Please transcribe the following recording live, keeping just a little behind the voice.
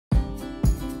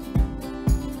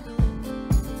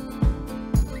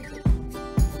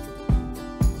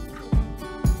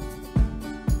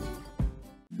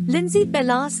Lindsey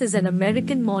Pelas is an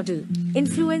American model,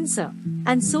 influencer,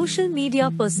 and social media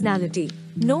personality,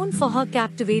 known for her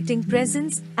captivating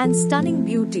presence and stunning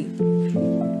beauty.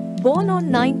 Born on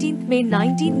 19 May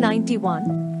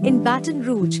 1991 in Baton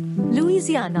Rouge,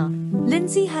 Louisiana,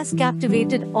 Lindsey has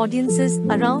captivated audiences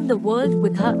around the world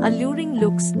with her alluring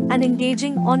looks and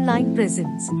engaging online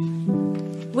presence.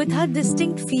 With her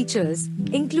distinct features,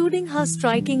 including her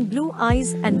striking blue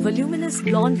eyes and voluminous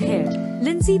blonde hair,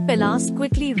 Lindsey Pelas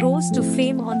quickly rose to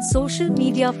fame on social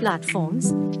media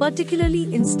platforms, particularly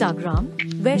Instagram,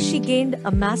 where she gained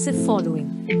a massive following.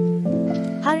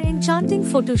 Her enchanting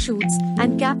photoshoots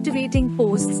and captivating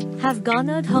posts have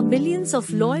garnered her millions of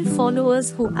loyal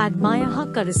followers who admire her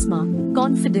charisma,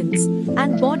 confidence,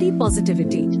 and body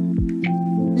positivity.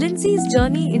 Lindsey's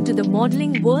journey into the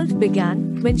modeling world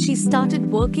began when she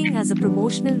started working as a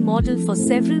promotional model for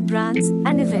several brands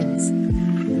and events.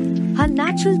 Her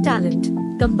natural talent,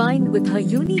 combined with her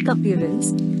unique appearance,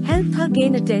 helped her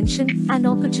gain attention and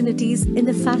opportunities in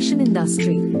the fashion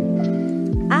industry.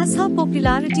 As her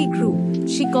popularity grew,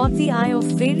 she caught the eye of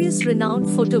various renowned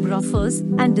photographers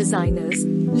and designers,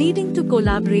 leading to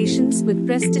collaborations with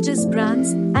prestigious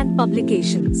brands and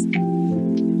publications.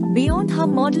 Beyond her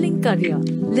modeling career,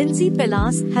 Lindsey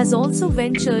Pelas has also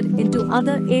ventured into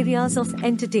other areas of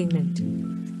entertainment.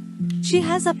 She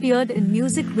has appeared in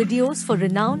music videos for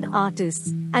renowned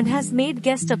artists and has made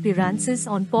guest appearances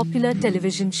on popular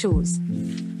television shows.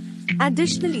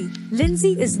 Additionally,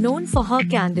 Lindsey is known for her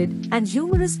candid and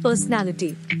humorous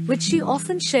personality, which she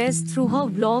often shares through her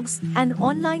vlogs and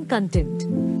online content.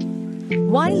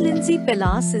 While Lindsey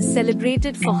Pelas is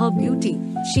celebrated for her beauty,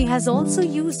 she has also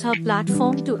used her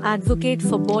platform to advocate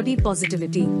for body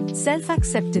positivity,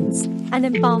 self-acceptance, and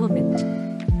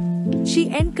empowerment. She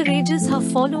encourages her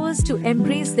followers to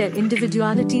embrace their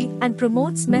individuality and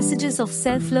promotes messages of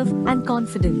self-love and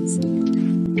confidence.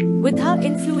 With her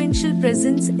influential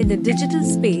presence in the digital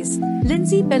space,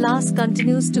 Lindsey Pelas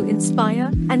continues to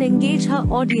inspire and engage her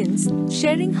audience,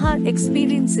 sharing her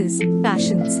experiences,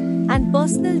 passions, and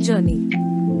personal journey.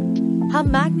 Her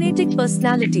magnetic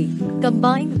personality,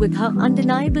 combined with her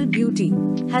undeniable beauty,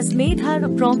 has made her a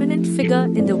prominent figure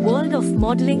in the world of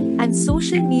modeling and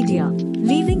social media,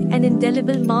 leaving an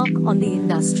indelible mark on the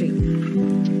industry.